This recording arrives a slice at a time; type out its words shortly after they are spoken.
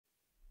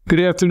Good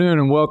afternoon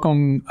and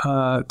welcome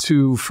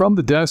to From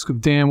the Desk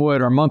of Dan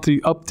Wood, our monthly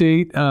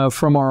update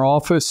from our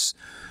office.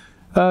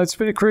 It's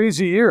been a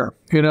crazy year.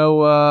 You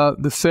know,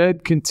 the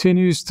Fed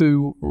continues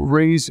to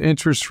raise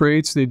interest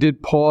rates. They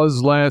did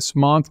pause last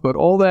month, but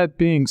all that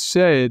being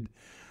said,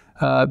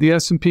 the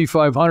S&P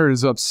 500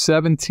 is up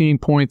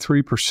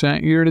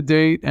 17.3% year to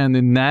date, and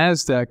the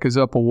NASDAQ is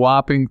up a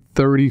whopping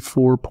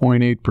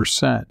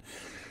 34.8%.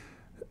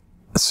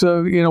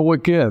 So, you know,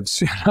 what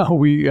gives?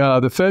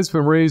 The Fed's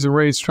been raising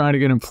rates trying to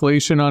get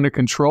inflation under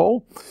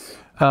control.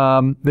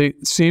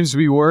 It seems to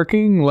be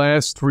working.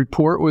 Last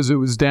report was it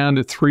was down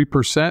to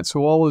 3%, so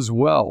all is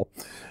well.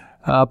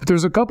 But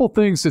there's a couple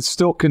things that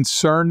still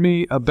concern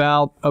me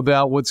about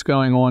what's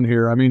going on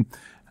here. I mean,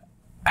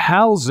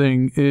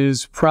 housing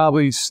is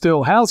probably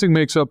still, housing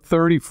makes up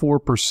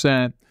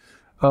 34%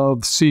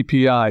 of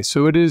CPI.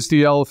 So it is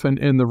the elephant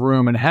in the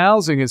room, and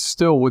housing is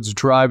still what's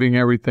driving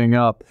everything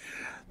up.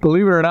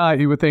 Believe it or not,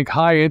 you would think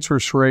high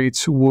interest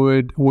rates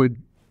would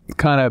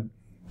kind of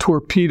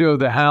torpedo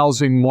the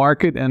housing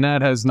market, and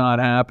that has not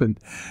happened.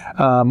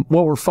 What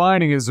we're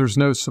finding is there's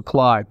no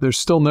supply. There's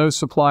still no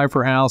supply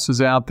for houses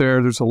out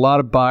there. There's a lot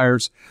of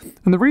buyers.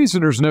 And the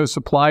reason there's no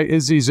supply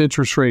is these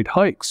interest rate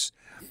hikes.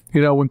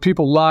 You know, when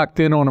people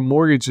locked in on a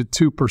mortgage at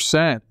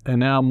 2% and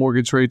now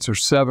mortgage rates are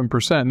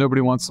 7%,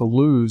 nobody wants to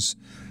lose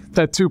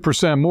that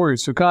 2% mortgage.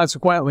 So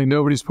consequently,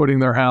 nobody's putting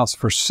their house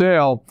for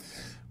sale,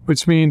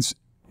 which means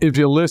if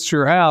you list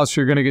your house,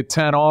 you're going to get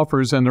 10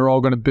 offers and they're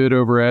all going to bid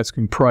over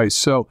asking price.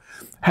 So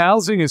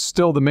housing is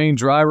still the main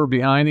driver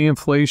behind the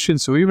inflation.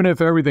 So even if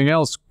everything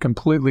else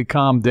completely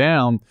calmed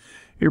down,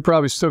 you're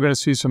probably still going to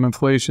see some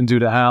inflation due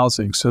to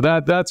housing. So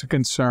that's a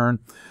concern.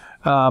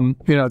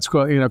 It's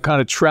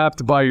kind of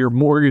trapped by your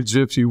mortgage,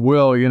 if you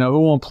will. You know,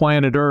 who on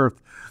planet Earth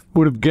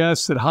would have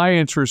guessed that high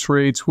interest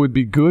rates would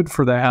be good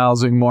for the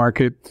housing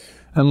market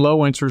and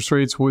low interest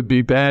rates would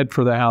be bad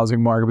for the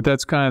housing market? But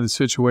that's kind of the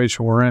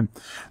situation we're in.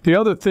 The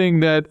other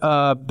thing that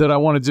I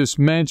want to just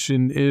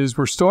mention is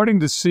we're starting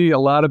to see a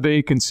lot of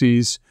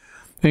vacancies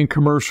in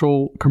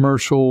commercial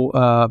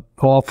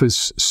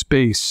office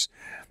space.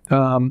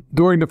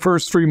 During the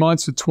first 3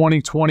 months of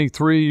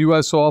 2023,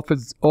 U.S.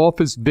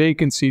 office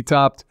vacancy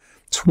topped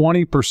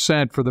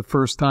 20% for the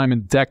first time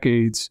in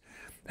decades.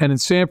 And in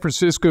San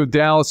Francisco,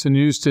 Dallas, and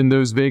Houston,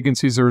 those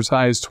vacancies are as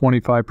high as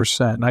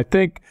 25%. And I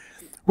think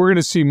we're going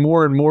to see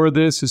more and more of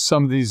this as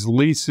some of these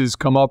leases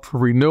come up for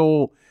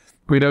renewal.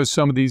 We know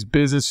some of these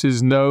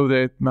businesses know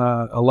that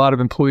a lot of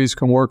employees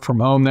can work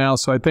from home now.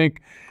 So I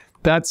think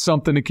that's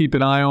something to keep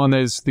an eye on,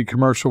 is the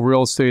commercial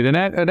real estate. And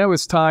that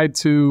was tied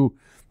to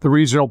the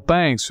regional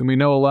banks. And we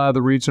know a lot of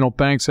the regional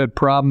banks had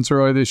problems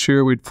earlier this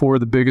year. We had 4 of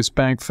the biggest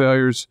bank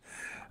failures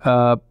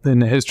in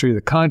the history of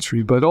the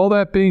country. But all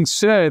that being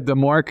said, the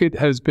market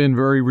has been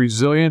very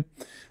resilient.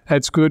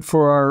 That's good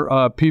for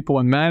our people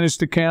in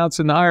managed accounts,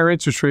 and the higher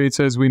interest rates,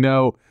 as we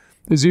know,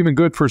 is even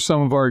good for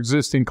some of our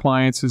existing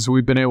clients as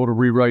we've been able to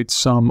rewrite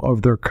some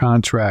of their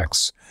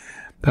contracts.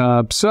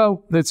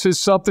 So it's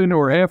just something.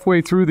 We're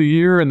halfway through the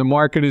year and the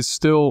market is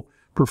still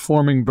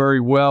performing very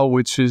well,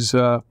 which is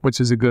a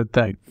good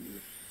thing.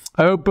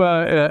 I hope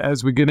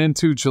as we get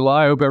into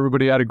July, I hope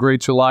everybody had a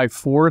great July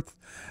 4th.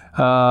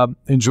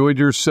 Enjoyed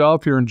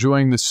yourself. You're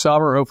enjoying the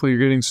summer. Hopefully you're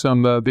getting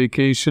some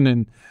vacation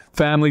and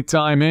family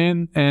time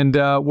in. And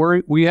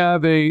we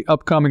have a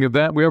upcoming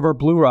event. We have our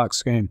Blue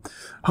Rocks game.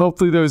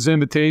 Hopefully those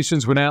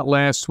invitations went out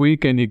last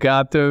week and you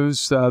got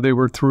those. They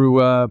were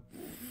through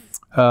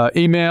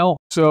email.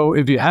 So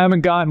if you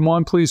haven't gotten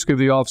one, please give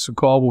the office a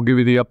call. We'll give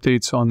you the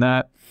updates on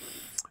that.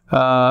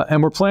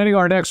 And we're planning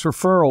our next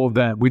referral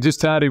event. We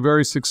just had a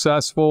very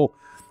successful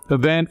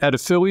event at a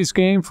Phillies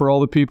game for all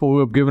the people who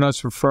have given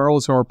us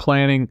referrals, and we're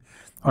planning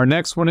our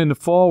next one in the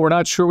fall. We're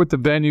not sure what the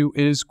venue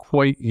is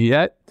quite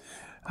yet,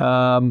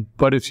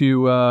 but if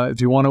you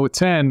want to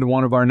attend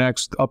one of our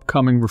next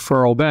upcoming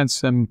referral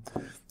events, then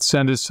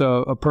send us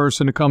a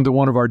person to come to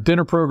one of our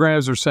dinner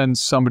programs or send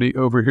somebody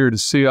over here to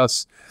see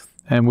us,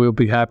 and we'll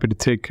be happy to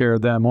take care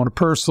of them. On a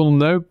personal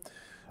note,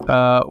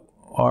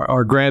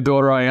 our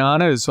granddaughter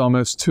Ayana is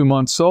almost 2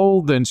 months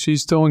old, and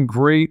she's doing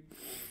great.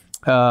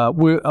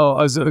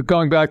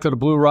 Going back to the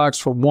Blue Rocks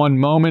for one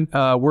moment,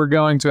 we're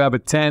going to have a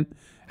tent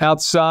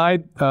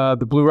outside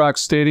the Blue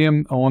Rocks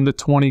Stadium on the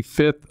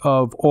 25th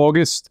of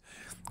August.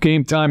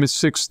 Game time is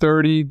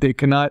 6:30. They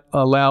cannot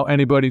allow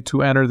anybody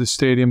to enter the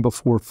stadium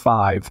before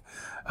 5.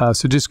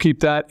 So just keep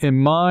that in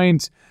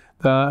mind.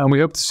 And we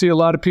hope to see a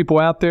lot of people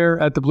out there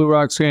at the Blue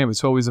Rocks game.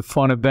 It's always a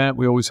fun event.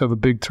 We always have a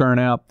big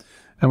turnout.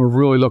 And we're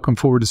really looking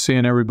forward to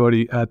seeing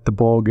everybody at the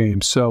ball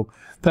game. So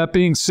that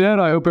being said,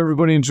 I hope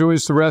everybody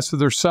enjoys the rest of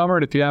their summer.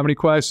 And if you have any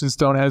questions,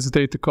 don't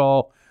hesitate to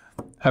call.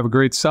 Have a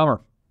great summer.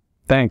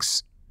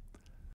 Thanks.